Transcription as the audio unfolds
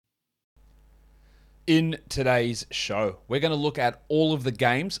In today's show, we're going to look at all of the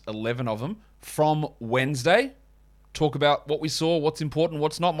games, 11 of them, from Wednesday. Talk about what we saw, what's important,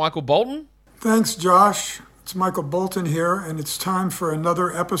 what's not. Michael Bolton. Thanks, Josh. It's Michael Bolton here, and it's time for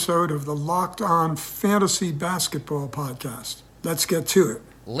another episode of the Locked On Fantasy Basketball Podcast. Let's get to it.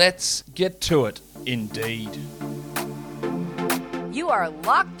 Let's get to it, indeed. You are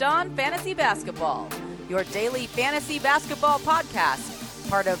Locked On Fantasy Basketball, your daily fantasy basketball podcast,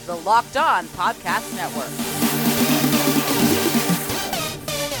 part of the Locked On Podcast Network.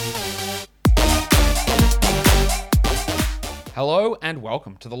 Hello and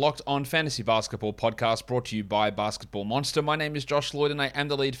welcome to the Locked On Fantasy Basketball Podcast, brought to you by Basketball Monster. My name is Josh Lloyd and I am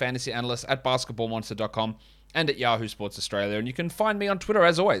the lead fantasy analyst at basketballmonster.com and at Yahoo Sports Australia. And you can find me on Twitter,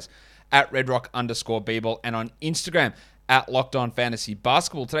 as always, at redrock_Beeble and on Instagram at Locked On Fantasy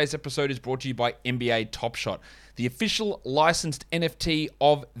Basketball. Today's episode is brought to you by NBA Top Shot, the official licensed NFT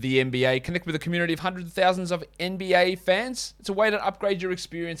of the NBA. Connect with a community of hundreds of thousands of NBA fans. It's a way to upgrade your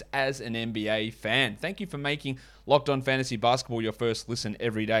experience as an NBA fan. Thank you for making Locked On Fantasy Basketball your first listen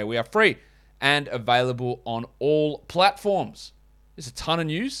every day. We are free and available on all platforms. There's a ton of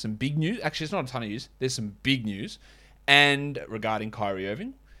news, some big news. Actually, it's not a ton of news. There's some big news and regarding Kyrie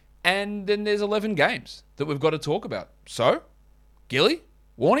Irving. And then there's 11 games that we've got to talk about. So, Gilly,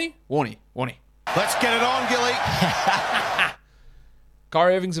 Warnie. Let's get it on, Gilly.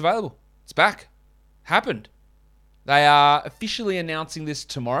 Kyrie Irving's available. It's back. Happened. They are officially announcing this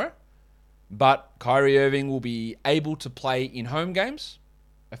tomorrow, but Kyrie Irving will be able to play in home games,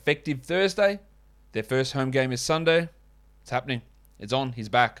 effective Thursday. Their first home game is Sunday. It's happening. It's on. He's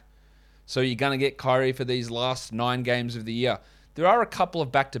back. So you're going to get Kyrie for these last 9 games of the year. There are a couple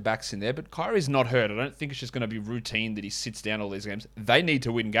of back-to-backs in there, but Kyrie's not hurt. I don't think it's just going to be routine that he sits down all these games. They need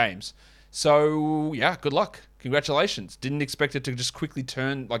to win games. So, yeah, good luck. Congratulations. Didn't expect it to just quickly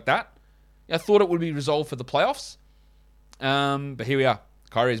turn like that. I thought it would be resolved for the playoffs. But here we are.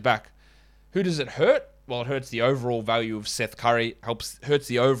 Kyrie's back. Who does it hurt? Well, it hurts the overall value of Seth Curry. Hurts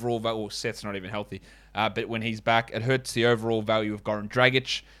the overall value. Well, Seth's not even healthy. But when he's back, it hurts the overall value of Goran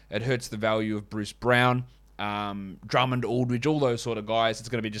Dragic. It hurts the value of Bruce Brown. Drummond, Aldridge, all those sort of guys. It's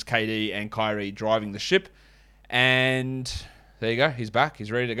going to be just KD and Kyrie driving the ship. And there you go. He's back.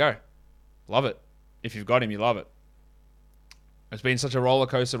 He's ready to go. Love it. If you've got him, you love it. It's been such a roller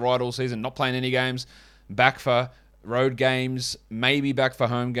coaster ride all season. Not playing any games. Back for road games. Maybe back for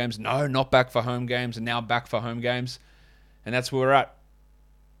home games. No, not back for home games. And now back for home games. And that's where we're at.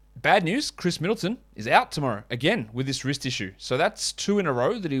 Bad news. Chris Middleton is out tomorrow. Again, with this wrist issue. So that's 2 in a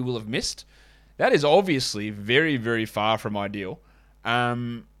row that he will have missed. That is obviously very, very far from ideal.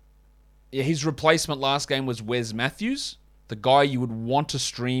 His replacement last game was Wes Matthews. The guy you would want to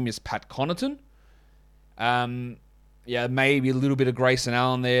stream is Pat Connaughton. Maybe a little bit of Grayson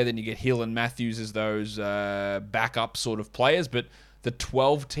Allen there. Then you get Hill and Matthews as those backup sort of players. But the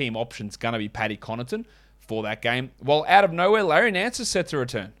 12-team option's going to be Patty Connaughton for that game. Well, out of nowhere, Larry Nance is set to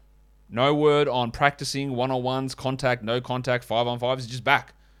return. No word on practicing, one-on-ones, contact, no contact, 5-on-5s. He's just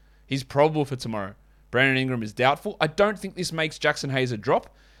back. He's probable for tomorrow. Brandon Ingram is doubtful. I don't think this makes Jackson Hayes a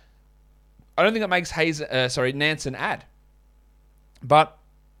drop. I don't think it makes Nance an add. But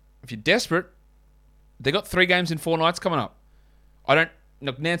if you're desperate, they got 3 games in 4 nights coming up.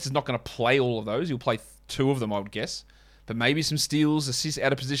 Nance is not going to play all of those. He'll play 2 of them, I would guess. But maybe some steals, assists,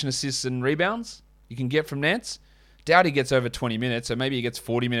 out of position assists and rebounds you can get from Nance. Doubt he gets over 20 minutes, so maybe he gets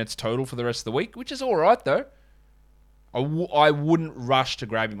 40 minutes total for the rest of the week, which is all right, though. I wouldn't rush to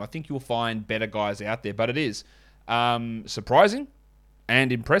grab him. I think you'll find better guys out there, but it is surprising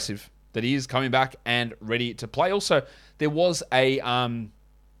and impressive that he is coming back and ready to play. Also, there was a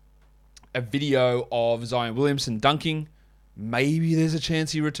video of Zion Williamson dunking. Maybe there's a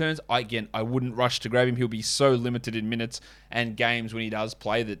chance he returns. I wouldn't rush to grab him. He'll be so limited in minutes and games when he does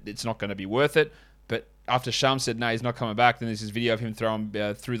play that it's not going to be worth it. But after Shams said, no, he's not coming back, then there's this video of him throwing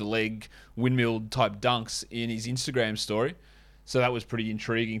through the leg, windmill-type dunks in his Instagram story. So that was pretty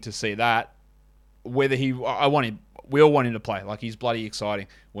intriguing to see that. We all want him to play. Like, he's bloody exciting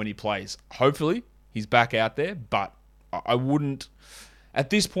when he plays. Hopefully, he's back out there, but I wouldn't... At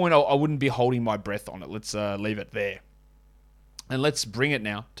this point, I wouldn't be holding my breath on it. Let's leave it there. And let's bring it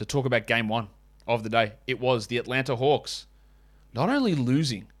now to talk about Game 1 of the day. It was the Atlanta Hawks not only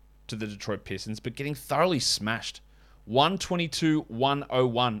losing to the Detroit Pistons, but getting thoroughly smashed.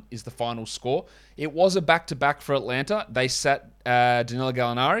 122-101 is the final score. It was a back-to-back for Atlanta. They sat Danilo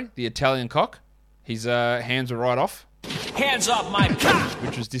Gallinari, the Italian cock. His hands were right off. Hands off my cock!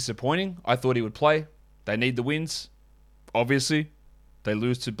 Which was disappointing. I thought he would play. They need the wins. Obviously. They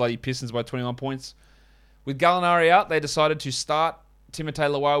lose to bloody Pistons by 21 points. With Gallinari out, they decided to start Timothé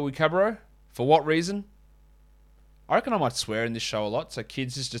Luwawu-Cabarrot For what reason? I reckon I might swear in this show a lot, so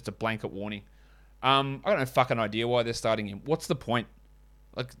kids, this is just a blanket warning. I got no fucking idea why they're starting him. What's the point?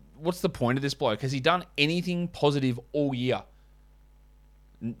 Like, what's the point of this bloke? Has he done anything positive all year?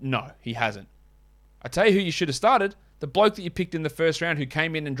 No, he hasn't. I tell you who you should have started. The bloke that you picked in the first round who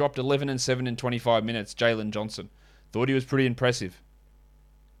came in and dropped 11 and 7 in 25 minutes, Jalen Johnson. Thought he was pretty impressive.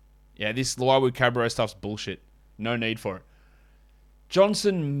 Yeah, this Luai Cabarrot stuff's bullshit. No need for it.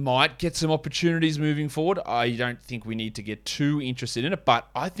 Johnson might get some opportunities moving forward. I don't think we need to get too interested in it, but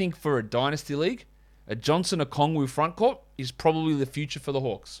I think for a dynasty league, a Johnson-Okongwu frontcourt is probably the future for the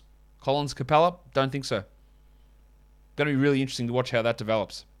Hawks. Collins, Capella, don't think so. Going to be really interesting to watch how that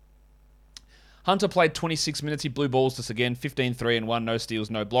develops. Hunter played 26 minutes. He blew balls to us again. 15-3 and 1. No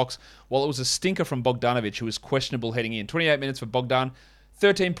steals, no blocks. While it was a stinker from Bogdanovic, who was questionable heading in. 28 minutes for Bogdan.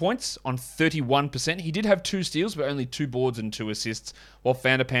 13 points on 31%. He did have 2 steals, but only 2 boards and 2 assists, while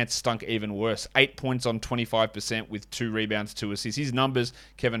Vanderpants stunk even worse. 8 points on 25% with 2 rebounds, 2 assists. His numbers,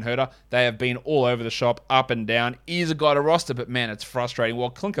 Kevin Huerter, they have been all over the shop, up and down. He is a guy to roster, but man, it's frustrating.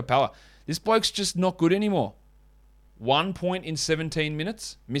 While Clint Capella, this bloke's just not good anymore. 1 point in 17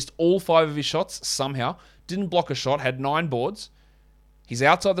 minutes. Missed all 5 of his shots somehow. Didn't block a shot. Had 9 boards. He's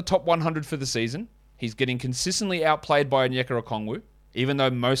outside the top 100 for the season. He's getting consistently outplayed by Onyeka Okongwu, even though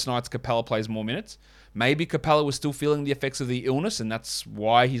most nights Capella plays more minutes. Maybe Capella was still feeling the effects of the illness, and that's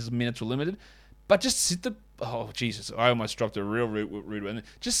why his minutes were limited. But just sit the... Oh, Jesus. I almost dropped a real rude one.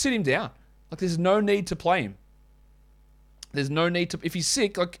 Just sit him down. Like, there's no need to play him. There's no need to... If he's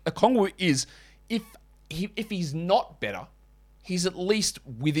sick, like Okongwu is... If he's not better, he's at least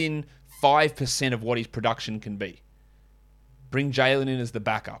within 5% of what his production can be. Bring Jalen in as the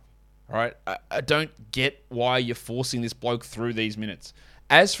backup. All right? I don't get why you're forcing this bloke through these minutes.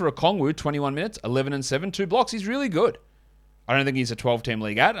 As for Okongwu, 21 minutes, 11 and 7, 2 blocks. He's really good. I don't think he's a 12-team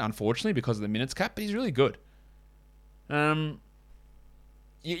league ad, unfortunately, because of the minutes cap, but he's really good. You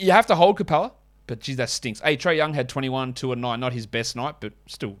have to hold Capella, but geez, that stinks. Hey, Trae Young had 21, 2 and 9. Not his best night, but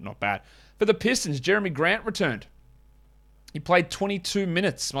still not bad. For the Pistons, Jeremy Grant returned. He played 22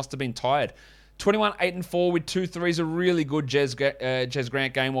 minutes. Must have been tired. 21, 8 and 4 with 2 threes. A really good Jez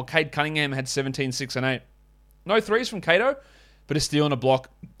Grant game, while Cade Cunningham had 17, 6 and 8. No threes from Cato, but a steal and a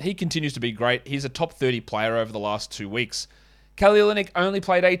block. He continues to be great. He's a top 30 player over the last 2 weeks. Kelly Olynyk only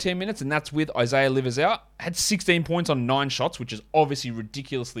played 18 minutes, and that's with Isaiah Livers out. Had 16 points on 9 shots, which is obviously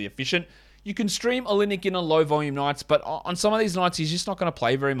ridiculously efficient. You can stream Olynyk in on low-volume nights, but on some of these nights, he's just not going to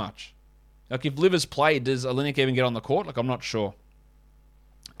play very much. Like, if Livers played, does Olynyk even get on the court? Like, I'm not sure.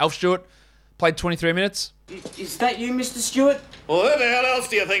 Alf Stewart played 23 minutes. Is that you, Mr. Stewart? Well, who the hell else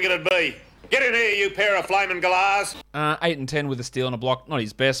do you think it'd be? Get in here, you pair of flaming galahs. 8 and 10 with a steal and a block. Not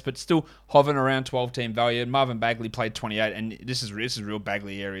his best, but still hovering around 12-team value. Marvin Bagley played 28, and this is real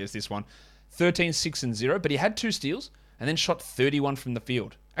Bagley areas, this one. 13, 6 and 0, but he had 2 steals and then shot 31 from the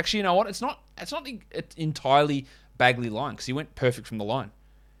field. Actually, you know what? It's not entirely Bagley line, because he went perfect from the line.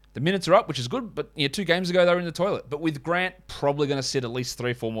 The minutes are up, which is good, but 2 games ago they were in the toilet. But with Grant probably going to sit at least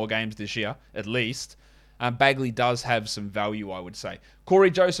 3 or 4 more games this year, at least, Bagley does have some value, I would say.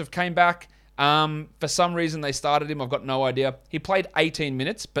 Corey Joseph came back. For some reason they started him. I've got no idea. He played 18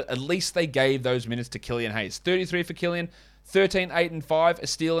 minutes, but at least they gave those minutes to Killian Hayes. 33 for Killian, 13, 8 and 5, a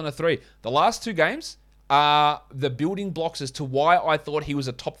steal and a 3. The last 2 games are the building blocks as to why I thought he was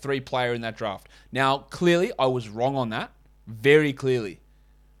a top 3 player in that draft. Now, clearly, I was wrong on that. Very clearly.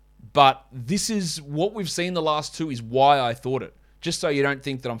 But this is what we've seen the last 2 is why I thought it. Just so you don't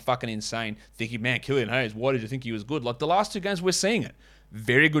think that I'm fucking insane thinking, man, Killian Hayes, why did you think he was good? Like, the last 2 games, we're seeing it.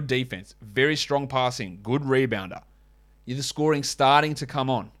 Very good defense. Very strong passing. Good rebounder. The scoring starting to come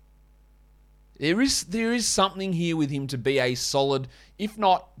on. There is something here with him to be a solid, if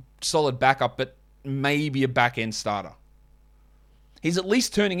not solid backup, but maybe a back-end starter. He's at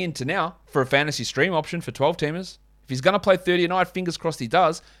least turning into now for a fantasy stream option for 12-teamers. If he's going to play 30 a night, fingers crossed he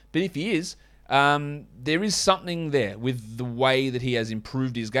does. But if he is, there is something there with the way that he has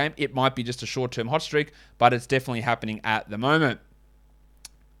improved his game. It might be just a short-term hot streak, but it's definitely happening at the moment.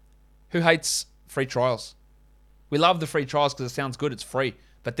 Who hates free trials? We love the free trials because it sounds good. It's free.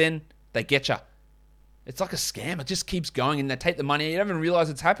 But then they get you. It's like a scam. It just keeps going and they take the money. You don't even realize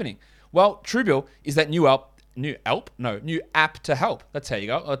it's happening. Well, Truebill is that new app to help. That's how you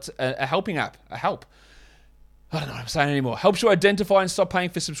go. It's a helping app. A help. I don't know what I'm saying anymore. Helps you identify and stop paying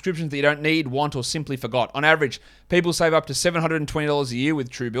for subscriptions that you don't need, want, or simply forgot. On average, people save up to $720 a year with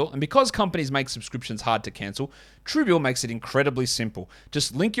Truebill, and because companies make subscriptions hard to cancel, Truebill makes it incredibly simple.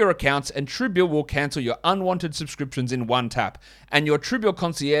 Just link your accounts and Truebill will cancel your unwanted subscriptions in one tap. And your Truebill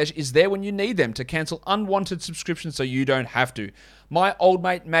concierge is there when you need them to cancel unwanted subscriptions so you don't have to. My old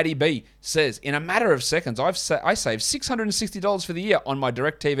mate Matty B says, in a matter of seconds, I saved $660 for the year on my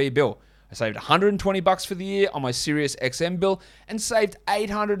DirecTV bill. I saved $120 for the year on my Sirius XM bill and saved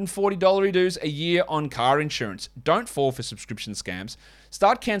 $840 a year on car insurance. Don't fall for subscription scams.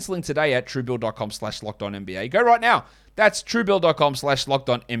 Start cancelling today at truebill.com/lockedonnba. Go right now. That's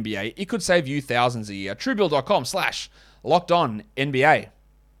truebill.com/lockedonnba. It could save you thousands a year. Truebill.com/lockedonnba.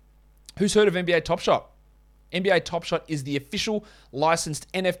 Who's heard of NBA Top Shot? NBA Top Shot is the official licensed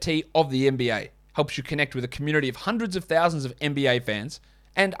NFT of the NBA. Helps you connect with a community of hundreds of thousands of NBA fans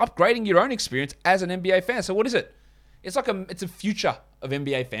and upgrading your own experience as an NBA fan. So what is it? It's a future of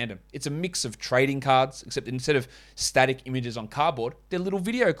NBA fandom. It's a mix of trading cards, except instead of static images on cardboard, they're little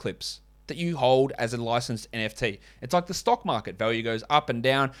video clips that you hold as a licensed NFT. It's like the stock market. Value goes up and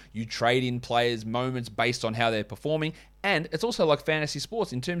down. You trade in players' moments based on how they're performing. And it's also like fantasy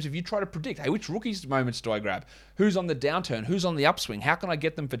sports in terms of you try to predict, hey, which rookies' moments do I grab? Who's on the downturn? Who's on the upswing? How can I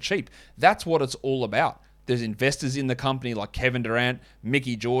get them for cheap? That's what it's all about. There's investors in the company like Kevin Durant,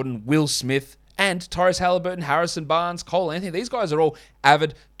 Mickey Jordan, Will Smith, and Tyrese Halliburton, Harrison Barnes, Cole Anthony. These guys are all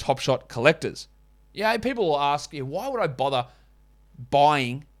avid Top Shot collectors. Yeah, people will ask, why would I bother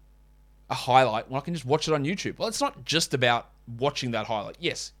buying a highlight when I can just watch it on YouTube? Well, it's not just about watching that highlight.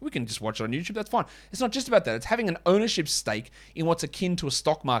 Yes, we can just watch it on YouTube. That's fine. It's not just about that. It's having an ownership stake in what's akin to a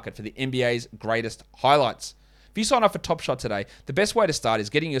stock market for the NBA's greatest highlights. If you sign up for Top Shot today, the best way to start is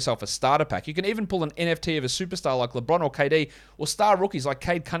getting yourself a starter pack. You can even pull an NFT of a superstar like LeBron or KD, or star rookies like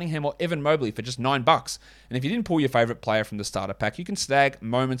Cade Cunningham or Evan Mobley for just $9. And if you didn't pull your favorite player from the starter pack, you can snag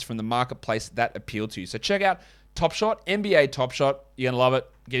moments from the marketplace that appeal to you. So check out Top Shot, NBA Top Shot. You're going to love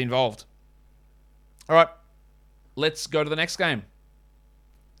it. Get involved. All right, let's go to the next game.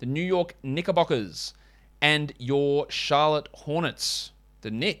 The New York Knickerbockers and your Charlotte Hornets.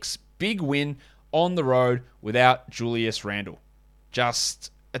 The Knicks, big win on the road without Julius Randle. It's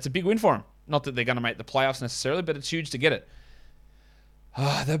a big win for him. Not that they're going to make the playoffs necessarily, but it's huge to get it.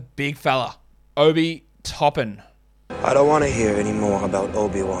 The big fella, Obi Toppin. I don't want to hear any more about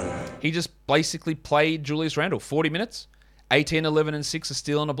Obi-Wan. He just basically played Julius Randle. 40 minutes, 18, 11, and 6, a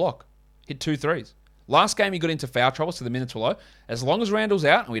steal and a block. Hit 2 threes. Last game, he got into foul trouble, so the minutes were low. As long as Randle's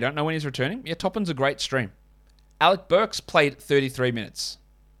out, and we don't know when he's returning, Toppin's a great stream. Alec Burks played 33 minutes.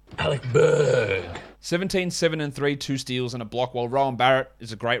 Alec Berg. 17, 7, and 3, 2 steals and a block, while Rowan Barrett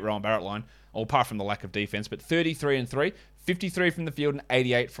is a great Rowan Barrett line, well, apart from the lack of defense, but 33 and 3, 53 from the field and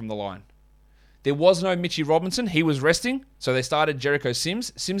 88 from the line. There was no Mitchie Robinson. He was resting, so they started Jericho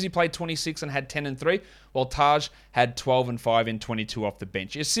Sims. Simsy played 26 and had 10 and 3, while Taj had 12 and 5 and 22 off the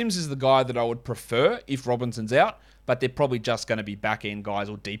bench. Yeah, Sims is the guy that I would prefer if Robinson's out, but they're probably just going to be back-end guys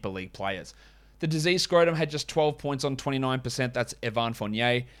or deeper league players. The disease scrotum had just 12 points on 29%. That's Evan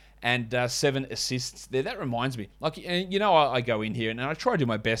Fournier. And 7 assists there. That reminds me. I go in here and I try to do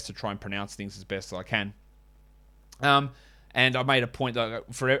my best to try and pronounce things as best as I can. And I made a point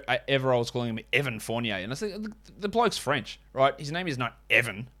that forever I was calling him Evan Fournier. And I said, the bloke's French, right? His name is not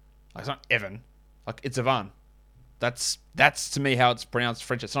Evan. It's not Evan. It's Evan. That's to me how it's pronounced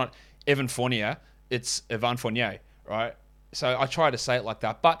French. It's not Evan Fournier. It's Evan Fournier, right? So I try to say it like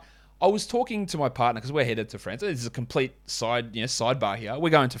that. But I was talking to my partner because we're headed to France. This is a complete sidebar here.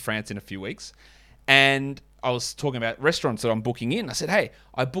 We're going to France in a few weeks. And I was talking about restaurants that I'm booking in. I said, hey,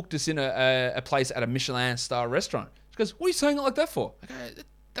 I booked us in a place at a Michelin star restaurant. She goes, what are you saying it like that for? I go,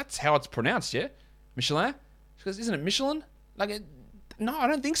 that's how it's pronounced, yeah? Michelin? She goes, isn't it Michelin? No, I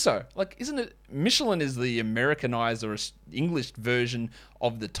don't think so. Isn't it? Michelin is the Americanized or English version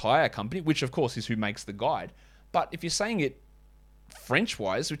of the tire company, which of course is who makes the guide. But if you're saying it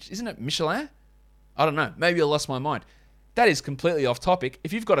French-wise, which isn't it Michelin? I don't know. Maybe I lost my mind. That is completely off topic.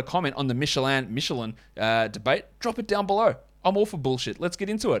 If you've got a comment on the Michelin debate, drop it down below. I'm all for bullshit. Let's get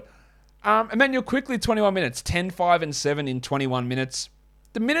into it. Emmanuel quickly, 21 minutes. 10, 5, and 7 in 21 minutes.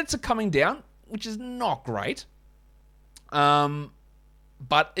 The minutes are coming down, which is not great.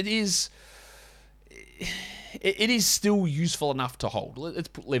 But it is still useful enough to hold. Let's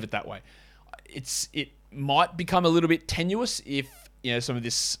leave it that way. It might become a little bit tenuous if some of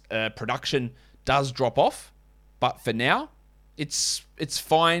this production does drop off, but for now, it's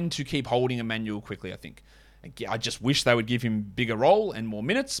fine to keep holding Emmanuel quickly. I think. I just wish they would give him bigger role and more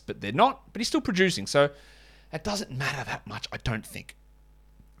minutes, but they're not. But he's still producing, so it doesn't matter that much. I don't think.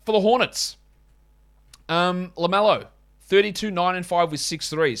 For the Hornets, LaMelo, 32, 9 and 5 with 6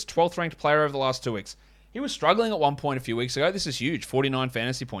 threes. 12th ranked player over the last 2 weeks. He was struggling at one point a few weeks ago. This is huge. 49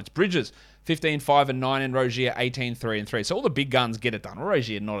 fantasy points. Bridges, 15, 5 and 9, and Rozier, 18, 3 and 3. So all the big guns get it done.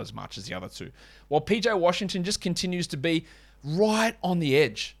 Rozier not as much as the other two. While PJ Washington just continues to be right on the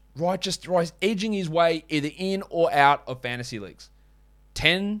edge. Right, edging his way either in or out of fantasy leagues.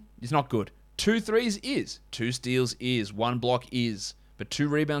 10 is not good. 2 threes is. 2 steals is. 1 block is. But 2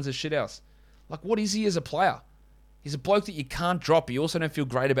 rebounds is shit else. Like, what is he as a player? He's a bloke that you can't drop. You also don't feel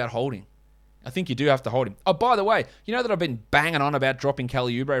great about holding. I think you do have to hold him. Oh, by the way, you know that I've been banging on about dropping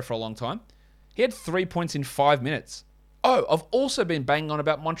Kelly Oubre for a long time? He had 3 points in 5 minutes. Oh, I've also been banging on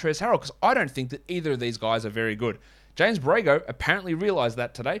about Montrezl Harrell because I don't think that either of these guys are very good. James Borrego apparently realized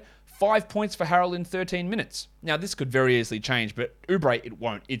that today. 5 points for Harrell in 13 minutes. Now, this could very easily change, but Oubre, it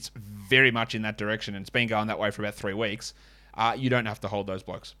won't. It's very much in that direction, and it's been going that way for about 3 weeks. You don't have to hold those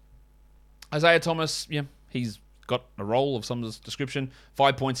blokes. Isaiah Thomas, yeah, he's got a role of some description.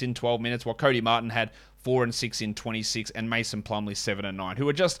 5 points in 12 minutes, while Cody Martin had 4 and 6 in 26, and Mason Plumlee 7 and 9, who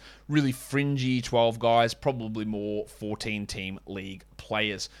are just really fringy 12 guys, probably more 14-team league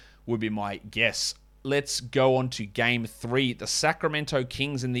players, would be my guess. Let's go on to Game 3. The Sacramento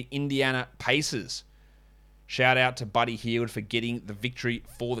Kings and the Indiana Pacers. Shout out to Buddy Hield for getting the victory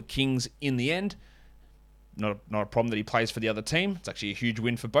for the Kings in the end. Not a problem that he plays for the other team. It's actually a huge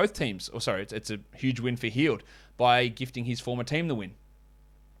win for both teams. It's a huge win for Hield by gifting his former team the win.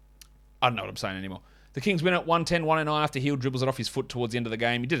 I don't know what I'm saying anymore. The Kings win at 110-109 after Hield dribbles it off his foot towards the end of the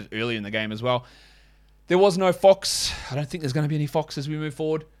game. He did it earlier in the game as well. There was no Fox. I don't think there's going to be any Fox as we move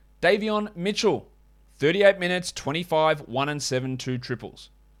forward. Davion Mitchell. 38 minutes, 25, 1 and 7, 2 triples.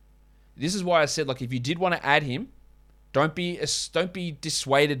 This is why I said, like, if you did want to add him, don't be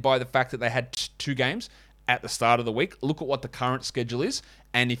dissuaded by the fact that they had 2 games at the start of the week. Look at what the current schedule is.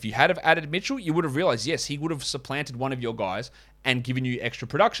 And if you had have added Mitchell, you would have realized, yes, he would have supplanted one of your guys and given you extra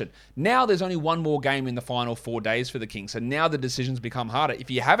production. Now there's only one more game in the final 4 days for the Kings. So now the decisions become harder. If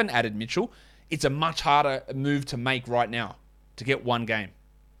you haven't added Mitchell, it's a much harder move to make right now to get 1 game.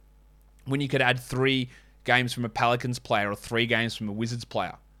 When you could add 3 games from a Pelicans player or 3 games from a Wizards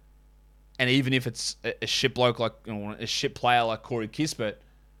player. And even if it's a shit bloke like, a shit player like Corey Kispert,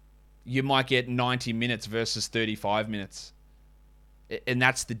 you might get 90 minutes versus 35 minutes. And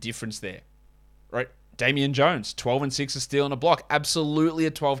that's the difference there. Right? Damian Jones, 12 and 6, a steal and a block. Absolutely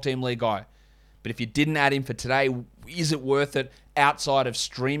a 12-team league guy. But if you didn't add him for today, is it worth it outside of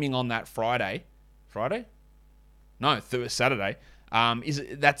streaming on that Friday? Friday? No, Saturday.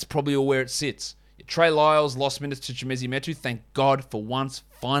 That's probably all where it sits. Trey Lyles lost minutes to Chimezie Metu. Thank God for once,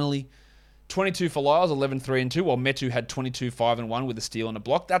 finally. 22 for Lyles, 11, 3 and 2, while Metu had 22, 5 and 1 with a steal and a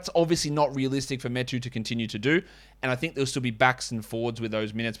block. That's obviously not realistic for Metu to continue to do, and I think there'll still be backs and forwards with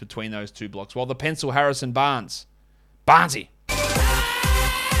those minutes between those 2 blocks. While the pencil, Harrison Barnes. Barnesy.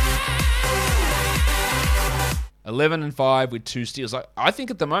 11 and 5 with 2 steals. I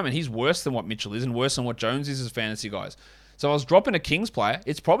think at the moment he's worse than what Mitchell is and worse than what Jones is as fantasy guys. So I was dropping a Kings player.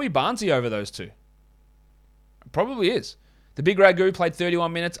 It's probably Barnesy over those 2. It probably is. The Big Ragu played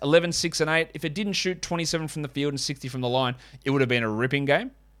 31 minutes, 11, 6 and 8. If it didn't shoot 27 from the field and 60 from the line, it would have been a ripping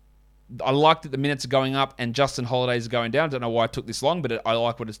game. I like that the minutes are going up and Justin Holiday's going down. I don't know why it took this long, but I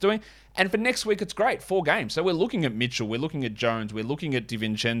like what it's doing. And for next week, it's great. 4 games. So we're looking at Mitchell. We're looking at Jones. We're looking at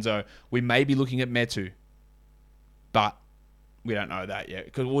DiVincenzo. We may be looking at Metu. But we don't know that yet.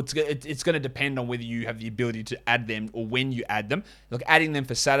 Because it's going to depend on whether you have the ability to add them or when you add them. Look, adding them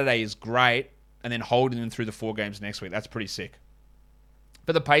for Saturday is great. And then holding them through the 4 games next week. That's pretty sick.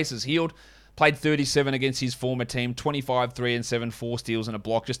 For the Pacers, Hield played 37 against his former team. 25, 3 and 7, 4 steals and a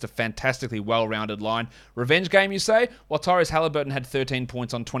block. Just a fantastically well-rounded line. Revenge game, you say? Well, Tyrese Halliburton had 13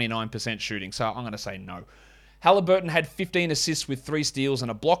 points on 29% shooting. So I'm going to say no. Halliburton had 15 assists with 3 steals and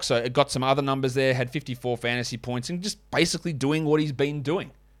a block. So it got some other numbers there. Had 54 fantasy points and just basically doing what he's been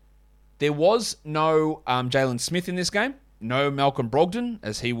doing. There was no Jalen Smith in this game. No Malcolm Brogdon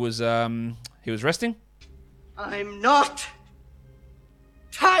as he was resting. I'm not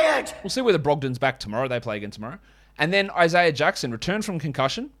tired. We'll see whether Brogdon's back tomorrow. They play again tomorrow. And then Isaiah Jackson returned from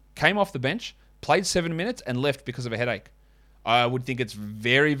concussion, came off the bench, played 7 minutes, and left because of a headache. I would think it's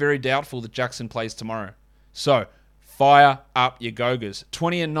very, very doubtful that Jackson plays tomorrow. So, fire up your Gogas.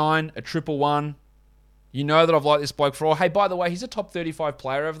 20 and 9, a 111. You know that I've liked this bloke for all. Hey, by the way, he's a top 35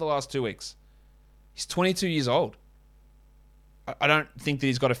 player over the last 2 weeks. He's 22 years old. I don't think that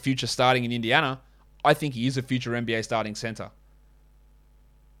he's got a future starting in Indiana. I think he is a future NBA starting center.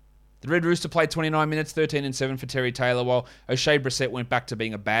 The Red Rooster played 29 minutes, 13 and 7 for Terry Taylor, while O'Shea Brissett went back to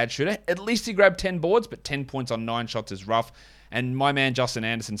being a bad shooter. At least he grabbed 10 boards, but 10 points on 9 shots is rough. And my man Justin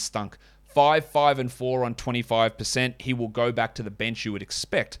Anderson stunk. 5-4 on 25%. He will go back to the bench you would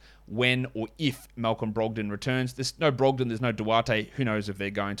expect when or if Malcolm Brogdon returns. There's no Brogdon, there's no Duarte. Who knows if they're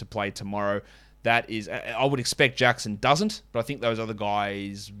going to play tomorrow? That is, I would expect Jackson doesn't, but I think those other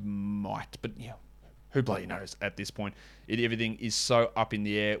guys might. But yeah, who bloody knows at this point? Everything is so up in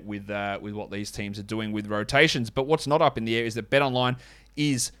the air with what these teams are doing with rotations. But what's not up in the air is that BetOnline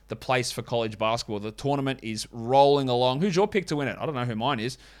is the place for college basketball. The tournament is rolling along. Who's your pick to win it? I don't know who mine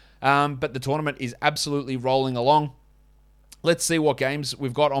is. But the tournament is absolutely rolling along. Let's see what games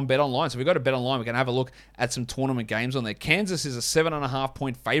we've got on BetOnline. So if we go to BetOnline, we can have a look at some tournament games on there. Kansas is a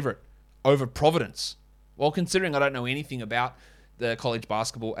 7.5-point favorite over Providence. Well, considering I don't know anything about the college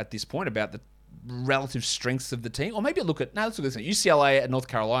basketball at this point, about the relative strengths of the team, or maybe let's look at this. UCLA at North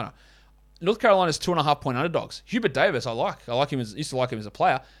Carolina. North Carolina's 2.5-point underdogs. Hubert Davis, I like him. Used to like him as a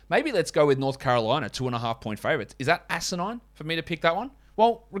player. Maybe let's go with North Carolina, 2.5-point favorites. Is that asinine for me to pick that one?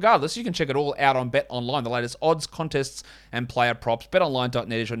 Well, regardless, you can check it all out on BetOnline, the latest odds, contests, and player props.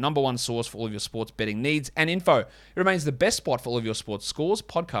 BetOnline.net is your number one source for all of your sports betting needs and info. It remains the best spot for all of your sports scores,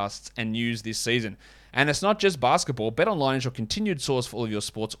 podcasts, and news this season. And it's not just basketball. BetOnline is your continued source for all of your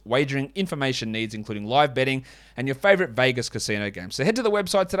sports wagering information needs, including live betting and your favorite Vegas casino games. So head to the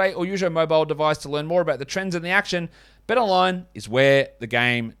website today or use your mobile device to learn more about the trends and the action. BetOnline is where the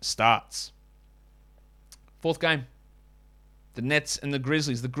game starts. Fourth game. The Nets and the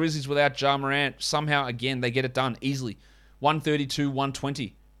Grizzlies. The Grizzlies without Ja Morant. Somehow, again, they get it done easily.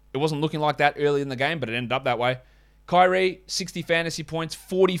 132-120. It wasn't looking like that early in the game, but it ended up that way. Kyrie, 60 fantasy points,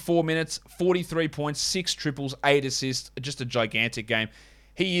 44 minutes, 43 points, 6 triples, 8 assists. Just a gigantic game.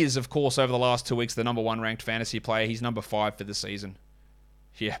 He is, of course, over the last 2 weeks, the number 1 ranked fantasy player. He's number 5 for the season.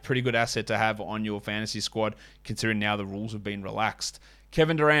 Yeah, pretty good asset to have on your fantasy squad, considering now the rules have been relaxed.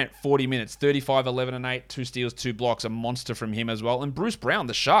 Kevin Durant, 40 minutes, 35, 11, and 8, 2 steals, 2 blocks, a monster from him as well. And Bruce Brown,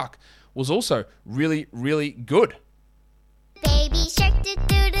 the Shark, was also really, really good. Baby Shark,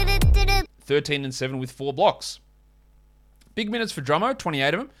 13 and 7 with 4 blocks. Big minutes for Drummo,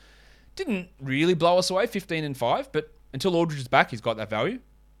 28 of them. Didn't really blow us away, 15 and 5, but until Aldridge is back, he's got that value.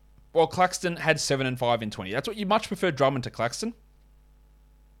 While Claxton had 7 and 5 in 20. That's what you much prefer Drummond to Claxton.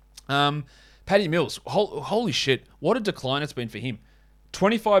 Patty Mills, holy shit, what a decline it's been for him.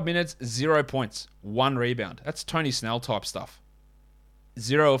 25 minutes, 0 points, 1 rebound. That's Tony Snell type stuff.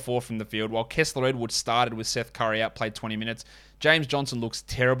 0 of 4 from the field, while Kessler Edwards started with Seth Curry out, played 20 minutes. James Johnson looks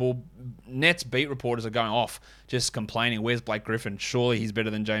terrible. Nets beat reporters are going off, just complaining, where's Blake Griffin? Surely he's better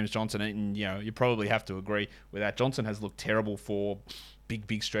than James Johnson. And, you probably have to agree with that. Johnson has looked terrible for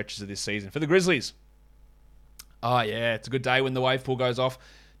big stretches of this season. For the Grizzlies, yeah, it's a good day when the wave pool goes off.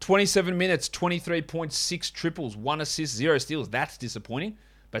 27 minutes, 23.6 triples, 1 assist, 0 steals. That's disappointing.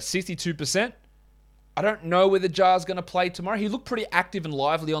 But 62%. I don't know whether Jar's going to play tomorrow. He looked pretty active and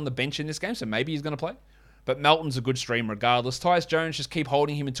lively on the bench in this game, so maybe he's going to play. But Melton's a good stream regardless. Tyus Jones, just keep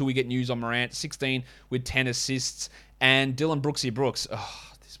holding him until we get news on Morant. 16 with 10 assists. And Dylan Brooksy Brooks.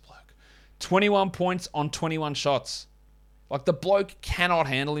 This bloke. 21 points on 21 shots. Like, the bloke cannot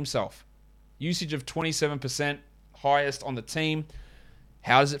handle himself. Usage of 27%, highest on the team.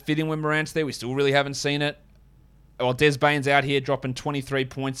 How does it fit in when Morant's there? We still really haven't seen it. Well, Des Bane's out here dropping 23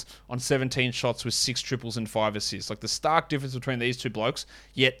 points on 17 shots with 6 triples and 5 assists. Like, the stark difference between these two blokes,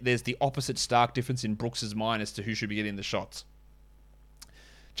 yet there's the opposite stark difference in Brooks' mind as to who should be getting the shots.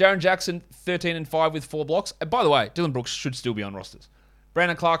 Jaren Jackson, 13 and 5 with 4 blocks. And by the way, Dylan Brooks should still be on rosters.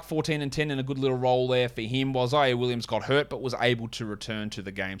 Brandon Clark, 14 and 10 in a good little role there for him, while Zaire Williams got hurt but was able to return to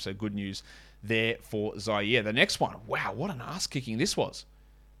the game. So good news there for Zaire. The next one, wow, what an ass-kicking this was.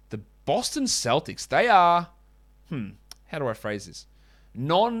 The Boston Celtics, they are... how do I phrase this?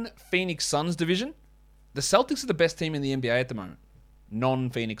 Non-Phoenix Suns division. The Celtics are the best team in the NBA at the moment.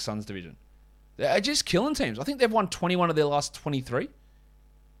 Non-Phoenix Suns division. They're just killing teams. I think they've won 21 of their last 23.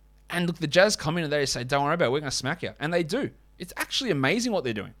 And look, the Jazz come in and they say, don't worry about it, we're going to smack you. And they do. It's actually amazing what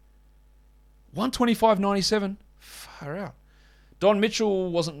they're doing. 125-97. Far out. Don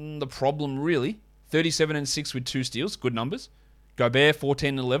Mitchell wasn't the problem, really. 37 and 6 with 2 steals. Good numbers. Gobert, 14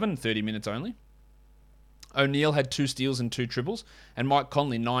 and 11, 30 minutes only. O'Neal had 2 steals and 2 triples. And Mike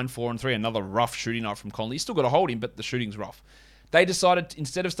Conley, 9, 4, and 3. Another rough shooting night from Conley. He's still got to hold him, but the shooting's rough. They decided,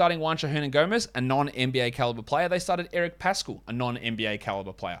 instead of starting Juancho Hernangomez, a non-NBA caliber player, they started Eric Paschall, a non-NBA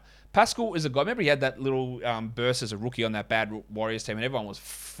caliber player. Paschall is a guy, remember he had that little burst as a rookie on that bad Warriors team, and everyone was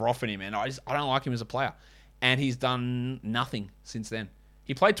frothing him, and I don't like him as a player. And he's done nothing since then.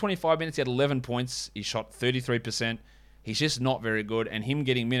 He played 25 minutes, he had 11 points, he shot 33%. He's just not very good, and him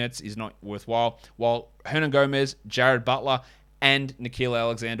getting minutes is not worthwhile. While Hernangomez, Jared Butler, and Nickeil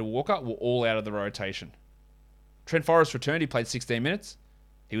Alexander-Walker were all out of the rotation. Trent Forrest returned. He played 16 minutes.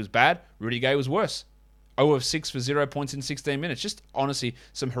 He was bad. Rudy Gay was worse. 0 of 6 for 0 points in 16 minutes. Just honestly,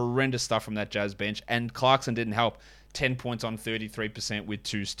 some horrendous stuff from that Jazz bench. And Clarkson didn't help. 10 points on 33% with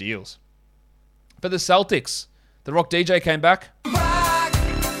 2 steals. For the Celtics, the Rock DJ came back.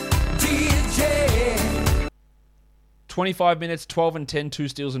 25 minutes, 12 and 10, 2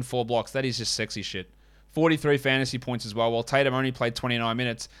 steals and 4 blocks. That is just sexy shit. 43 fantasy points as well, while Tatum only played 29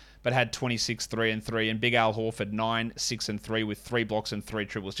 minutes, but had 26, 3 and 3. And Big Al Horford, 9, 6 and 3 with 3 blocks and 3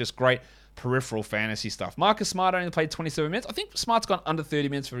 triples. Just great peripheral fantasy stuff. Marcus Smart only played 27 minutes. I think Smart's gone under 30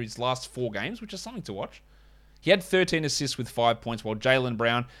 minutes for his last 4 games, which is something to watch. He had 13 assists with 5 points, while Jaylen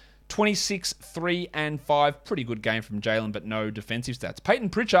Brown, 26, 3 and 5. Pretty good game from Jaylen, but no defensive stats. Peyton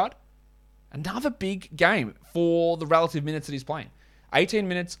Pritchard, another big game for the relative minutes that he's playing. 18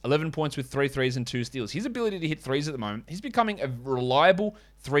 minutes, 11 points with 3 threes and 2 steals. His ability to hit threes at the moment, he's becoming a reliable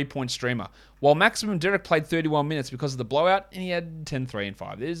 3-point streamer. While Maximum Derek played 31 minutes because of the blowout, and he had 10, 3 and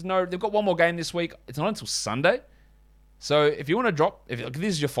 5. They've got one more game this week. It's not until Sunday. So if you want to drop, if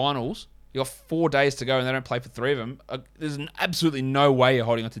this is your finals, you got 4 days to go and they don't play for 3 of them, there's absolutely no way you're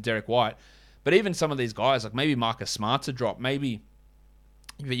holding on to Derek White. But even some of these guys, like maybe Marcus Smart's a drop, maybe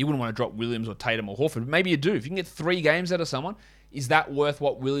you wouldn't want to drop Williams or Tatum or Horford. Maybe you do. If you can get 3 games out of someone, is that worth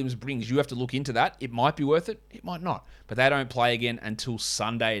what Williams brings? You have to look into that. It might be worth it. It might not. But they don't play again until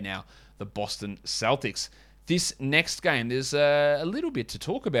Sunday now, the Boston Celtics. This next game, there's a little bit to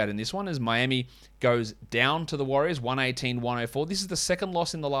talk about in this one as Miami goes down to the Warriors, 118-104. This is the second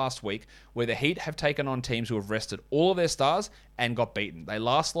loss in the last week where the Heat have taken on teams who have rested all of their stars and got beaten. They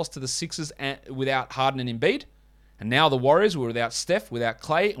last lost to the Sixers without Harden and Embiid. And now the Warriors were without Steph, without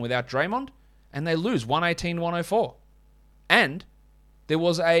Clay, and without Draymond. And they lose 118-104. And there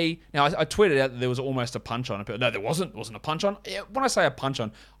was now I tweeted out that there was almost a punch on it, but no, there wasn't. It wasn't a punch on. When I say a punch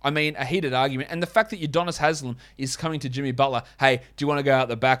on, I mean a heated argument. And the fact that Udonis Haslem is coming to Jimmy Butler, hey, do you want to go out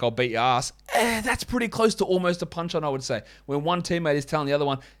the back? I'll beat your ass. That's pretty close to almost a punch on, I would say. When one teammate is telling the other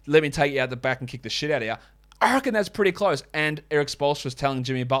one, let me take you out the back and kick the shit out of you. I reckon that's pretty close. And Eric Spoelstra was telling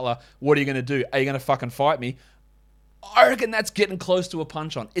Jimmy Butler, what are you going to do? Are you going to fucking fight me? I reckon that's getting close to a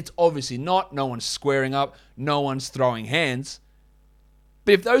punch on. It's obviously not. No one's squaring up. No one's throwing hands.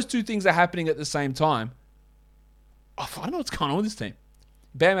 But if those two things are happening at the same time, I don't know what's going on with this team.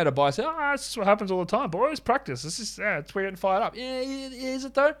 Bam Adebayo said, this is what happens all the time. Boys, practice. It's we're getting fired up. Yeah, is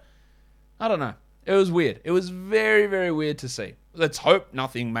it though? I don't know. It was weird. It was very, very weird to see. Let's hope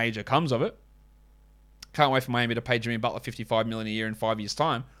nothing major comes of it. Can't wait for Miami to pay Jimmy Butler $55 million a year in 5 years'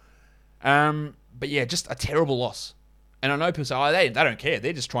 time. But yeah, just a terrible loss. And I know people say, they don't care.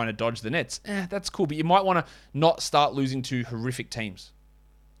 They're just trying to dodge the nets. That's cool. But you might want to not start losing to horrific teams.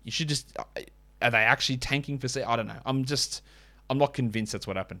 You should just... Are they actually tanking for... I don't know. I'm not convinced that's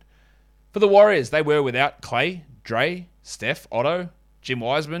what happened. For the Warriors, they were without Clay, Dre, Steph, Otto, Jim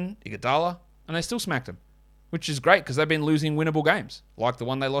Wiseman, Iguodala, and they still smacked them. Which is great because they've been losing winnable games. Like the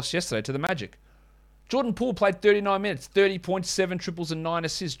one they lost yesterday to the Magic. Jordan Poole played 39 minutes, 30 points, 7 triples, and 9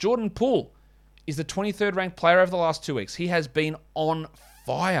 assists. Jordan Poole is the 23rd ranked player over the last 2 weeks. He has been on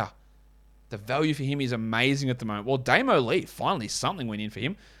fire. The value for him is amazing at the moment. Well, Damo Lee, finally something went in for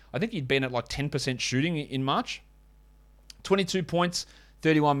him. I think he'd been at like 10% shooting in March. 22 points,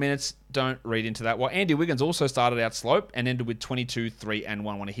 31 minutes. Don't read into that. Well, Andy Wiggins also started out slow and ended with 22, 3 and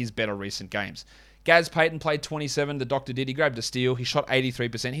 1, one of his better recent games. Gaz Payton played 27. The doctor did. He grabbed a steal. He shot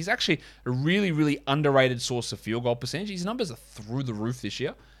 83%. He's actually a really, really underrated source of field goal percentage. His numbers are through the roof this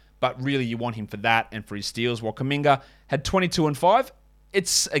year. But really, you want him for that and for his steals. While Kuminga had 22 and 5.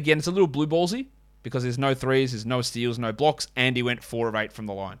 It's a little blue ballsy because there's no threes, there's no steals, no blocks, and he went 4 of 8 from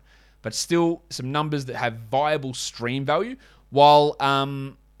the line. But still, some numbers that have viable stream value. While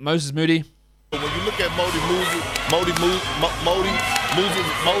Moses Moody... When you look at Moses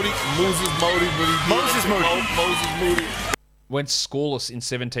Moody went scoreless in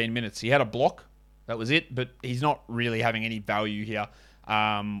 17 minutes. He had a block. That was it. But he's not really having any value here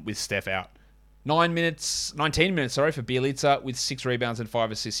with Steph out. 19 minutes, for Bjelica with 6 rebounds and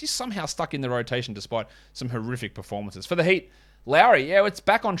 5 assists. He's somehow stuck in the rotation despite some horrific performances. For the Heat, Lowry, it's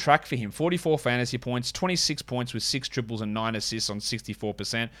back on track for him. 44 fantasy points, 26 points with 6 triples and 9 assists on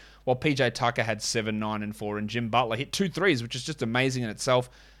 64%, while PJ Tucker had 7, 9, and 4, and Jim Butler hit 2 threes, which is just amazing in itself.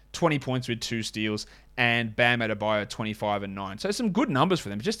 20 points with 2 steals, and Bam Adebayo 25 and 9. So some good numbers for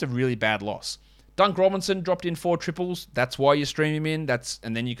them, just a really bad loss. Dunk Robinson dropped in 4 triples. That's why you stream him in.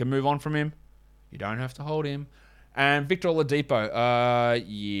 And then you can move on from him. You don't have to hold him. And Victor Oladipo.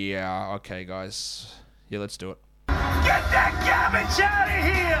 Okay, guys. Yeah, let's do it. Get that garbage out of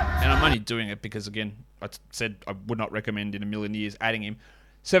here! And I'm only doing it because, again, I said I would not recommend in a million years adding him.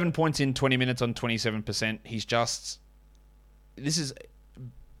 7 points in 20 minutes on 27%. He's just... This is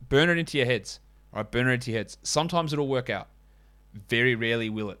Burn it into your heads. All right, burn it into your heads. Sometimes it'll work out. Very rarely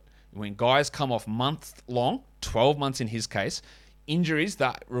will it. When guys come off month-long, 12 months in his case, injuries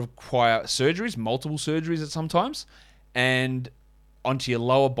that require surgeries, multiple surgeries at sometimes, and onto your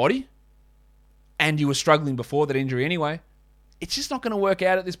lower body, and you were struggling before that injury anyway, it's just not going to work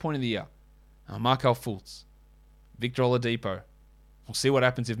out at this point of the year. Markel Fultz, Victor Oladipo. We'll see what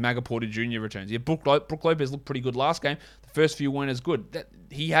happens if Magaporta Jr. returns. Yeah, Brook Lopez looked pretty good last game. The first few weren't as good.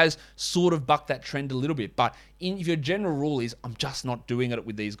 He has sort of bucked that trend a little bit. But if your general rule is, I'm just not doing it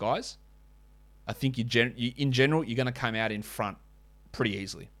with these guys, I think in general, you're going to come out in front pretty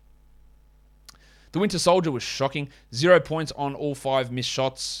easily. The Winter Soldier was shocking. 0 points on all 5 missed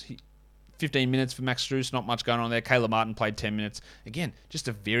shots. 15 minutes for Max Strus, not much going on there. Caleb Martin played 10 minutes. Again, just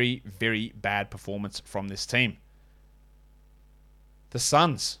a very, very bad performance from this team. The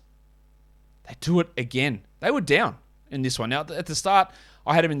Suns, they do it again. They were down in this one. Now, at the start,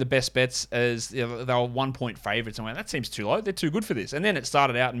 I had them in the best bets as they were 1-point favorites. And I went, that seems too low. They're too good for this. And then it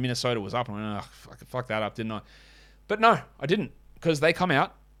started out and Minnesota was up. And I went, I fucked that up, didn't I? But no, I didn't. Because they come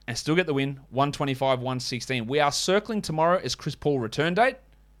out and still get the win, 125-116. We are circling tomorrow as Chris Paul return date.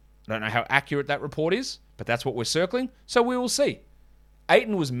 I don't know how accurate that report is, but that's what we're circling. So we will see.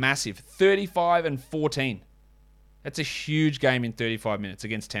 Ayton was massive, 35-14. That's a huge game in 35 minutes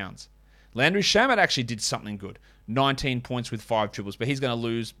against Towns. Landry Shamet actually did something good. 19 points with 5 triples, but he's going to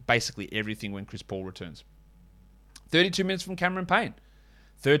lose basically everything when Chris Paul returns. 32 minutes from Cameron Payne.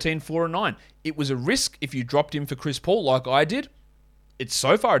 13, 4, and 9. It was a risk if you dropped him for Chris Paul like I did.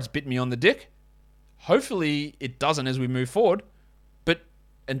 So far, it's bit me on the dick. Hopefully, it doesn't as we move forward. But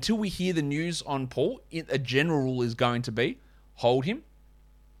until we hear the news on Paul, a general rule is going to be hold him.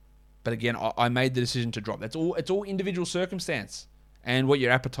 But again, I made the decision to drop. It's all individual circumstance and what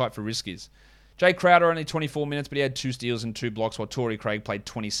your appetite for risk is. Jay Crowder only 24 minutes, but he had 2 steals and 2 blocks, while Torrey Craig played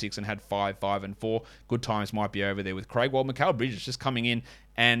 26 and had 5, 5, and 4. Good times might be over there with Craig. While Mikal Bridges just coming in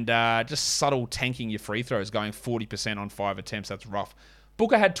and just subtle tanking your free throws, going 40% on 5 attempts. That's rough.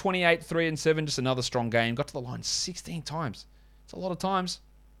 Booker had 28, 3, and 7. Just another strong game. Got to the line 16 times. It's a lot of times.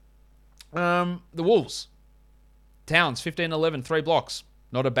 The Wolves. Towns, 15, 11, 3 blocks.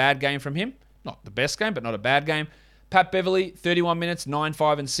 Not a bad game from him. Not the best game, but not a bad game. Pat Beverly, 31 minutes, 9,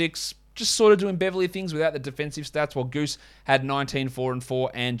 5, and 6. Just sort of doing Beverly things without the defensive stats, while Goose had 19, 4, and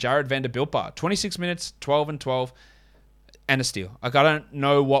 4. And Jared Vanderbilt, 26 minutes, 12, and 12, and a steal. I don't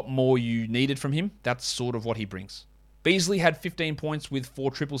know what more you needed from him. That's sort of what he brings. Beasley had 15 points with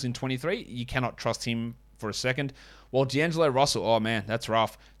 4 triples in 23. You cannot trust him for a second. While D'Angelo Russell, oh man, that's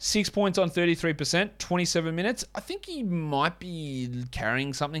rough. 6 points on 33%, 27 minutes. I think he might be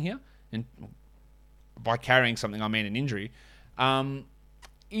carrying something here. And by carrying something, I mean an injury.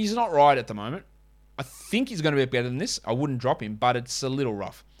 He's not right at the moment. I think he's going to be better than this. I wouldn't drop him, but it's a little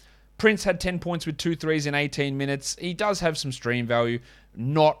rough. Prince had 10 points with 2 threes in 18 minutes. He does have some stream value.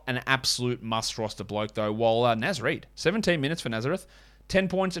 Not an absolute must-roster bloke, though. While Naz Reid, 17 minutes for Nazareth. 10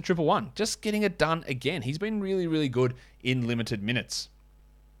 points at 111. Just getting it done again. He's been really, really good in limited minutes.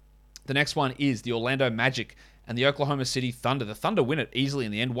 The next one is the Orlando Magic and the Oklahoma City Thunder. The Thunder win it easily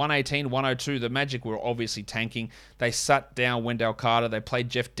in the end, 118-102. The Magic were obviously tanking. They sat down Wendell Carter. They played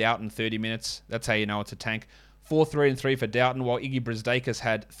Jeff Doughton 30 minutes. That's how you know it's a tank. 4, 3, and 3 for Doughton, while Iggy Brazdeikis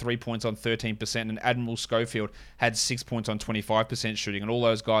had 3 points on 13%, and Admiral Schofield had 6 points on 25% shooting, and all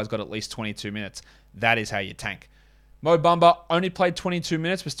those guys got at least 22 minutes. That is how you tank. Mo Bamba only played 22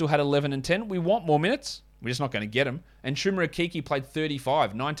 minutes, but still had 11 and 10. We want more minutes. We're just not going to get him. And Chuma Okeke played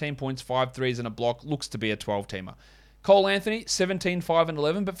 35, 19 points, 5 threes, and a block. Looks to be a 12-teamer. Cole Anthony, 17, 5, and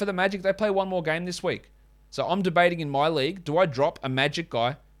 11. But for the Magic, they play one more game this week. So I'm debating in my league, do I drop a Magic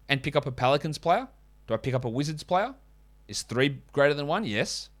guy and pick up a Pelicans player? Do I pick up a Wizards player? Is 3 greater than 1?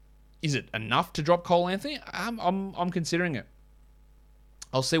 Yes. Is it enough to drop Cole Anthony? I'm considering it.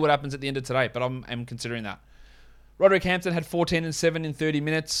 I'll see what happens at the end of today, but I'm considering that. Roderick Hampton had 14 and 7 in 30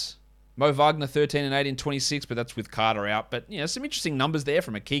 minutes. Mo Wagner 13 and 8 in 26, but that's with Carter out. But some interesting numbers there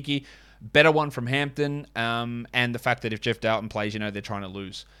from Okeke. Better one from Hampton, and the fact that if Jeff Doughton plays, they're trying to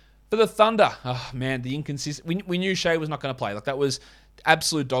lose. For the Thunder, oh man, the inconsistent. We knew Shea was not going to play. Like that was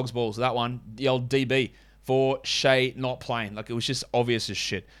absolute dog's balls. That one, the old DB for Shea not playing. Like it was just obvious as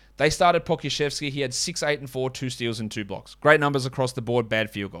shit. They started Pokusevski. He had 6, 8, and 4, 2 steals and 2 blocks. Great numbers across the board. Bad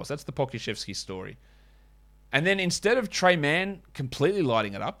field goals. That's the Pokusevski story. And then instead of Trey Mann completely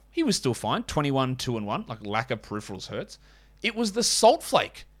lighting it up, he was still fine. 21, 2, and 1. Like lack of peripherals hurts. It was the salt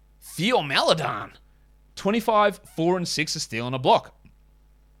flake, Theo Maledon. 25, 4, and 6, a steal and a block.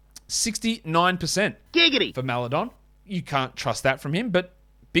 69% Giggity for Maledon. You can't trust that from him, but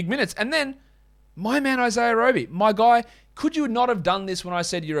big minutes. And then my man Isaiah Roby, my guy, Could you not have done this when I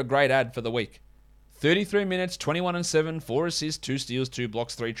said you're a great ad for the week? 33 minutes, 21 and 7, 4 assists, 2 steals, 2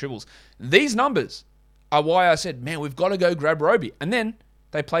 blocks, 3 triples. These numbers are why I said, man, we've got to go grab Roby. And then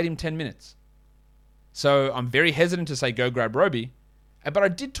they played him 10 minutes. So I'm very hesitant to say go grab Roby. But I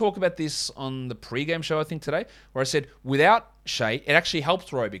did talk about this on the pregame show, I think, today, where I said without Shea, it actually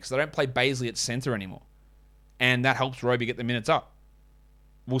helps Roby because they don't play Baisley at center anymore. And that helps Roby get the minutes up.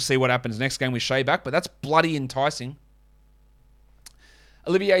 We'll see what happens next game with Shea back, but that's bloody enticing.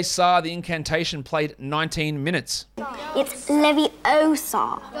 Olivier Sarr, the incantation, played 19 minutes. It's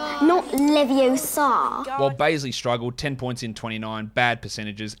Leviosa, not Leviosa. While Baisley struggled, 10 points in 29, bad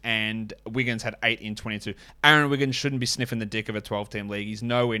percentages, and Wiggins had 8 in 22. Aaron Wiggins shouldn't be sniffing the dick of a 12-team league. He's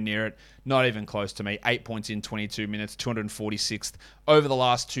nowhere near it, not even close to me. 8 points in 22 minutes, 246th over the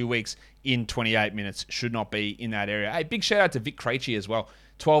last 2 weeks in 28 minutes. Should not be in that area. Hey, big shout out to Vic Krejci as well.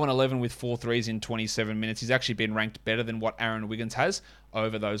 12 and 11 with 4 threes in 27 minutes. He's actually been ranked better than what Aaron Wiggins has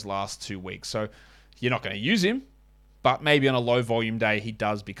over those last 2 weeks. So you're not going to use him, but maybe on a low volume day, he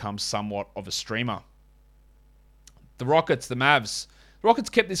does become somewhat of a streamer. The Rockets, the Mavs. The Rockets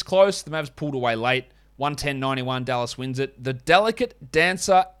kept this close. The Mavs pulled away late. 110-91, Dallas wins it. The delicate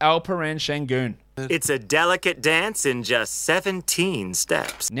dancer, Alperen Şengün. It's a delicate dance in just 17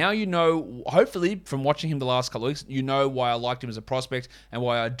 steps. Now you know, hopefully, from watching him the last couple of weeks, you know why I liked him as a prospect and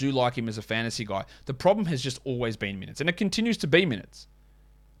why I do like him as a fantasy guy. The problem has just always been minutes, and it continues to be minutes.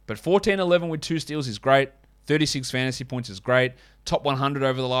 But 14-11 with 2 steals is great. 36 fantasy points is great. Top 100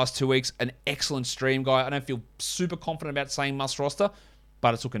 over the last 2 weeks. An excellent stream guy. I don't feel super confident about saying must roster,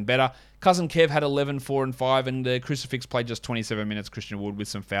 but it's looking better. Cousin Kev had 11, 4, and 5, and the Crucifix played just 27 minutes. Christian Wood with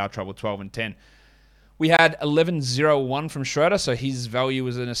some foul trouble, 12 and 10. We had 11-0-1 from Schroeder, so his value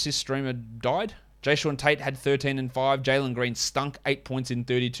as an assist streamer died. Jayshawn Tate had 13 and 5. Jalen Green stunk, 8 points in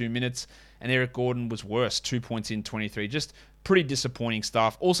 32 minutes. And Eric Gordon was worse, 2 points in 23. Just pretty disappointing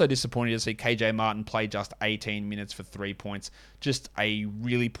stuff. Also disappointed to see KJ Martin play just 18 minutes for 3 points. Just a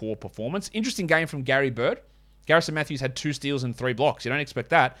really poor performance. Interesting game from Gary Bird. Garrison Matthews had 2 steals and 3 blocks. You don't expect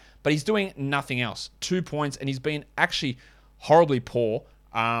that, but he's doing nothing else. 2 points, and he's been actually horribly poor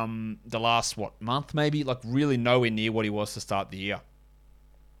the last, month maybe? Like really nowhere near what he was to start the year.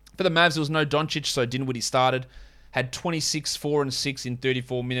 For the Mavs, there was no Doncic, so Dinwiddie started. Had 26, 4, and 6 in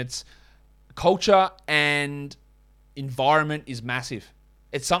 34 minutes. Culture and environment is massive.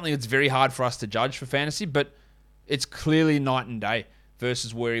 It's something that's very hard for us to judge for fantasy, but it's clearly night and day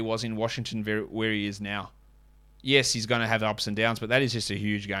versus where he was in Washington, where he is now. Yes, he's going to have ups and downs, but that is just a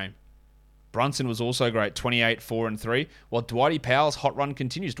huge game. Brunson was also great, 28, 4, and 3, while Dwight Powell's hot run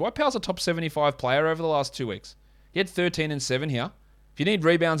continues. Dwight Powell's a top 75 player over the last 2 weeks. He had 13 and 7 here. If you need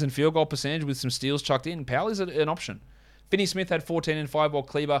rebounds and field goal percentage with some steals chucked in, Powell is an option. Finney Smith had 14 and 5, while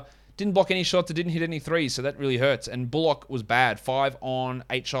Kleber didn't block any shots, didn't hit any threes, so that really hurts. And Bullock was bad, 5 on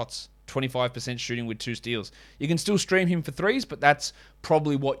 8 shots, 25% shooting with 2 steals. You can still stream him for threes, but that's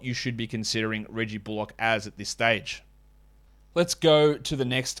probably what you should be considering Reggie Bullock as at this stage. Let's go to the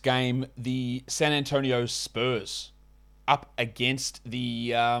next game, the San Antonio Spurs up against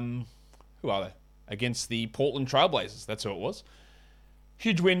the, who are they? Against the Portland Trailblazers. That's who it was.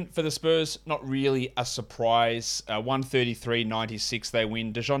 Huge win for the Spurs. Not really a surprise. 133-96 they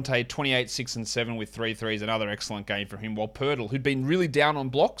win. DeJounte 28, 6, and 7 with 3 threes. Another excellent game for him. While Poeltl, who'd been really down on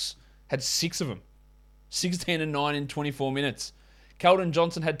blocks, had 6 of them. 16 and 9 in 24 minutes. Keldon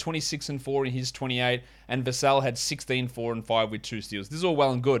Johnson had 26 and 4 in his 28, and Vassell had 16, 4, and 5 with 2 steals. This is all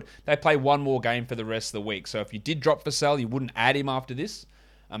well and good. They play one more game for the rest of the week. So if you did drop Vassell, you wouldn't add him after this.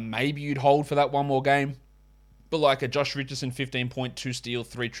 Maybe you'd hold for that one more game. But like a Josh Richardson 15-point, 2 steal,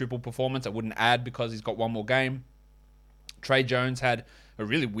 3 triple performance, I wouldn't add because he's got one more game. Trey Jones had a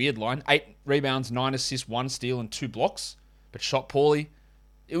really weird line. 8 rebounds, 9 assists, 1 steal, and 2 blocks, but shot poorly.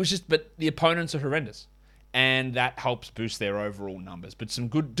 But the opponents are horrendous. And that helps boost their overall numbers. But some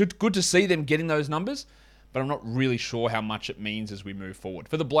good to see them getting those numbers, but I'm not really sure how much it means as we move forward.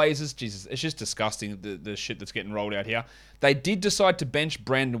 For the Blazers, Jesus, it's just disgusting, the shit that's getting rolled out here. They did decide to bench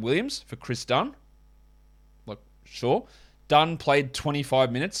Brandon Williams for Chris Dunn. Sure. Dunn played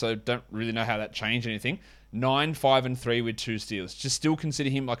 25 minutes, so don't really know how that changed anything. 9, 5, and 3 with 2 steals. Just still consider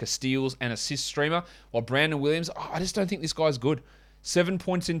him like a steals and assist streamer. While Brandon Williams, I just don't think this guy's good. 7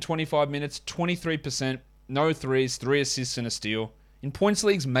 points in 25 minutes, 23%, no threes, 3 assists and a steal. In points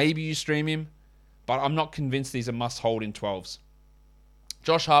leagues, maybe you stream him, but I'm not convinced these are must-hold in 12s.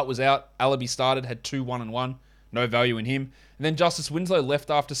 Josh Hart was out. Alabi started, had 2, 1, and 1. No value in him. And then Justice Winslow left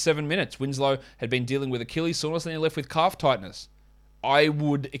after 7 minutes. Winslow had been dealing with Achilles soreness and he left with calf tightness. I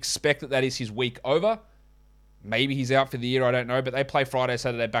would expect that is his week over. Maybe he's out for the year, I don't know. But they play Friday,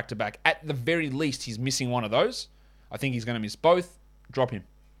 Saturday back-to-back. At the very least, he's missing one of those. I think he's going to miss both. Drop him.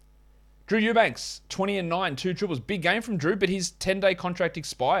 Drew Eubanks, 20 and 9, 2 triples. Big game from Drew, but his 10-day contract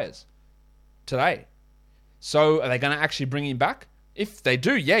expires today. So are they going to actually bring him back? If they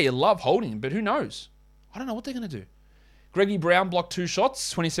do, yeah, you love holding him, but who knows? I don't know what they're going to do. Greggy Brown blocked 2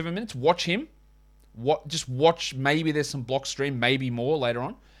 shots, 27 minutes. Watch him. Just watch. Maybe there's some block stream, maybe more later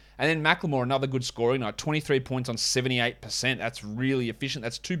on. And then Macklemore, another good scoring night. 23 points on 78%. That's really efficient.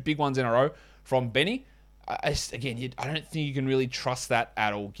 That's 2 big ones in a row from Benny. I don't think you can really trust that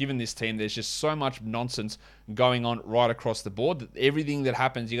at all. Given this team, there's just so much nonsense going on right across the board that everything that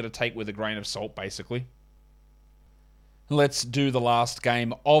happens, you got to take with a grain of salt, basically. Let's do the last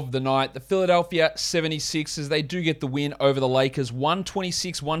game of the night. The Philadelphia 76ers, they do get the win over the Lakers.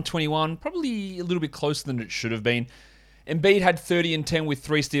 126-121, probably a little bit closer than it should have been. Embiid had 30 and 10 with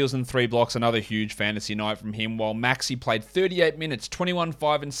 3 steals and 3 blocks. Another huge fantasy night from him, while Maxey played 38 minutes, 21,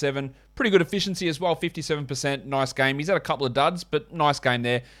 5 and 7. Pretty good efficiency as well, 57%. Nice game. He's had a couple of duds, but nice game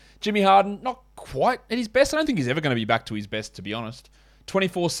there. Jimmy Harden, not quite at his best. I don't think he's ever going to be back to his best, to be honest.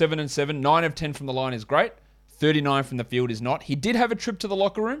 24, 7 and 7. 9 of 10 from the line is great. 39 from the field is not. He did have a trip to the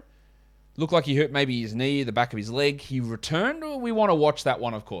locker room. Looked like he hurt maybe his knee, the back of his leg. He returned. We want to watch that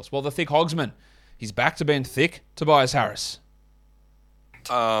one, of course. Well, the thick Hogsman, he's back to being thick. Tobias Harris.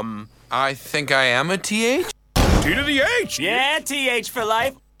 I think I am a TH? T to the H! Yeah, TH for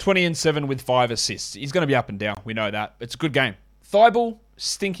life. 20 and 7 with 5 assists. He's going to be up and down. We know that. It's a good game. Thibault,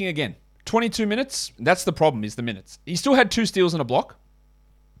 stinking again. 22 minutes. That's the problem, is the minutes. He still had 2 steals and a block.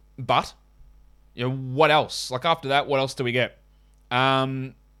 But, what else? Like, after that, what else do we get?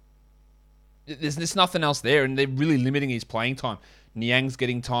 There's nothing else there, and they're really limiting his playing time. Niang's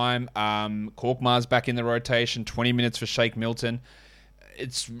getting time. Korkmaz's back in the rotation. 20 minutes for Shake Milton.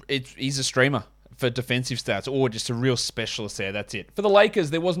 He's a streamer for defensive stats, or just a real specialist there. That's it. For the Lakers,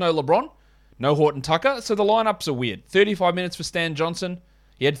 there was no LeBron, no Horton Tucker, so the lineups are weird. 35 minutes for Stan Johnson.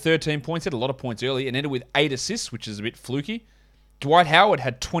 He had 13 points, had a lot of points early, and ended with 8 assists, which is a bit fluky. Dwight Howard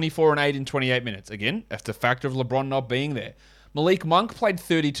had 24 and 8 in 28 minutes. Again, that's the factor of LeBron not being there. Malik Monk played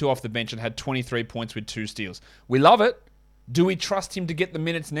 32 off the bench and had 23 points with 2 steals. We love it. Do we trust him to get the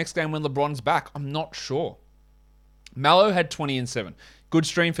minutes next game when LeBron's back? I'm not sure. Mallow had 20 and 7. Good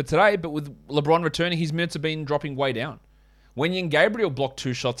stream for today, but with LeBron returning, his minutes have been dropping way down. Wenyen Gabriel blocked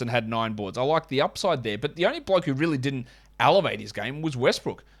 2 shots and had 9 boards. I like the upside there, but the only bloke who really didn't elevate his game was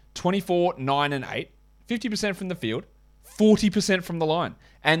Westbrook. 24, 9 and 8. 50% from the field, 40% from the line.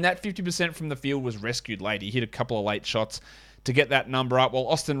 And that 50% from the field was rescued late. He hit a couple of late shots to get that number up, while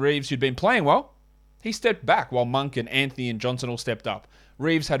Austin Reeves, who'd been playing well, he stepped back while Monk and Anthony and Johnson all stepped up.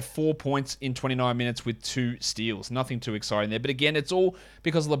 Reeves had 4 points in 29 minutes with 2 steals. Nothing too exciting there. But again, it's all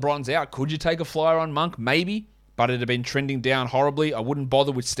because LeBron's out. Could you take a flyer on Monk? Maybe. But it had been trending down horribly. I wouldn't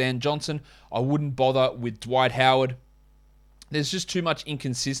bother with Stan Johnson. I wouldn't bother with Dwight Howard. There's just too much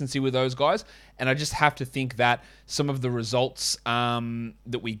inconsistency with those guys. And I just have to think that some of the results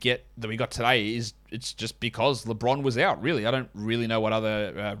that we got today it's just because LeBron was out, really. I don't really know what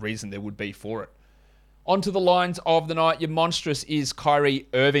other reason there would be for it. Onto the lines of the night. Your monstrous is Kyrie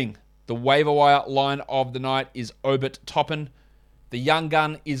Irving. The waiver wire line of the night is Obert Toppin. The young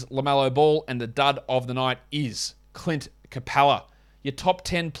gun is LaMelo Ball. And the dud of the night is Clint Capella. Your top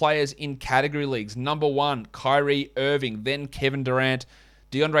 10 players in category leagues. Number 1, Kyrie Irving. Then Kevin Durant,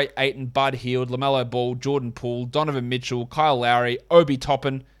 DeAndre Ayton, Bud Hield, LaMelo Ball, Jordan Poole, Donovan Mitchell, Kyle Lowry, Obi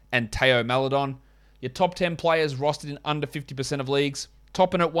Toppin, and Teo Maledon. Your top 10 players rostered in under 50% of leagues.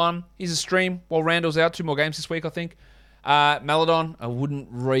 Toppin at 1. He's a stream while Randall's out. 2 more games this week, I think. Maledon, I wouldn't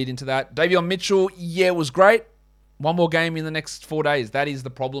read into that. Davion Mitchell, yeah, it was great. 1 more game in the next 4 days. That is the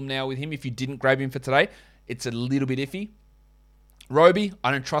problem now with him. If you didn't grab him for today, it's a little bit iffy. Roby,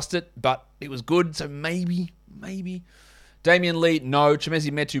 I don't trust it, but it was good, so maybe. Damian Lee, no.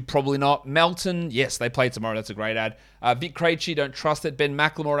 Chimezie Metu, probably not. Melton, yes, they play tomorrow. That's a great ad. Vic Krejci, don't trust it. Ben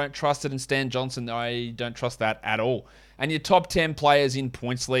McLemore, don't trust it. And Stan Johnson, I don't trust that at all. And your top 10 players in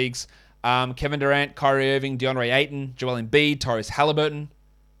points leagues, Kevin Durant, Kyrie Irving, DeAndre Ayton, Joel Embiid, Tyrese Halliburton,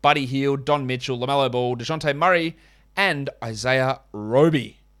 Buddy Hield, Don Mitchell, LaMelo Ball, DeJounte Murray, and Isaiah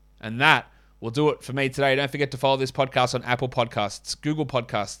Roby. And that will do it for me today. Don't forget to follow this podcast on Apple Podcasts, Google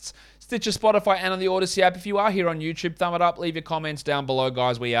Podcasts, Stitcher, Spotify, and on the Odyssey app. If you are here on YouTube, thumb it up. Leave your comments down below,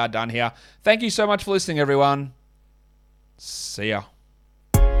 guys. We are done here. Thank you so much for listening, everyone. See ya.